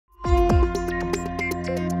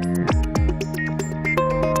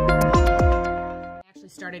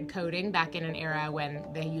started coding back in an era when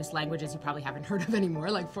they used languages you probably haven't heard of anymore,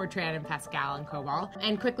 like Fortran and Pascal and COBOL,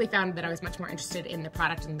 and quickly found that I was much more interested in the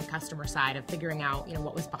product and the customer side of figuring out,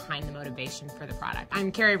 what was behind the motivation for the product.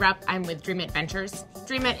 I'm Kerry Rupp. I'm with Dreamit Ventures.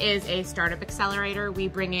 Dreamit is a startup accelerator. We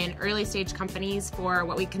bring in early stage companies for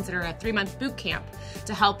what we consider a 3-month boot camp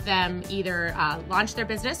to help them either launch their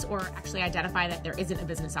business or actually identify that there isn't a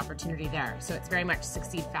business opportunity there. So it's very much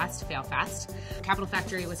succeed fast, fail fast. Capital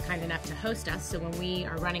Factory was kind enough to host us. So when we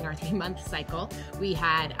are running our 3-month cycle, we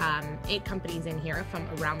had 8 companies in here from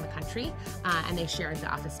around the country, and they shared the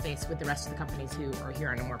office space with the rest of the companies who are here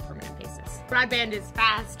on a more permanent basis. Broadband is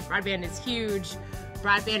fast, broadband is huge.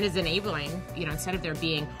 Broadband is enabling, instead of there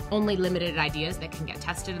being only limited ideas that can get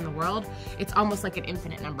tested in the world, it's almost like an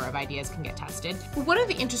infinite number of ideas can get tested. One of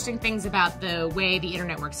the interesting things about the way the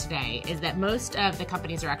internet works today is that most of the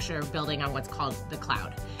companies are actually building on what's called the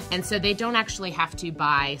cloud. And so they don't actually have to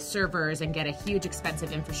buy servers and get a huge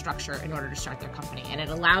expensive infrastructure in order to start their company. And it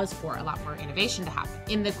allows for a lot more innovation to happen.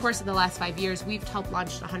 In the course of the last 5 years, we've helped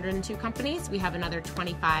launch 102 companies. We have another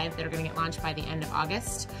 25 that are going to get launched by the end of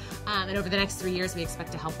August. And over the next 3 years, we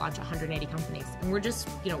expect to help launch 180 companies. And we're just,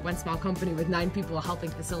 one small company with 9 people helping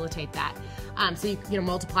facilitate that. So you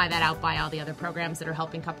multiply that out by all the other programs that are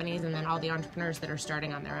helping companies and then all the entrepreneurs that are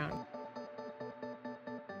starting on their own.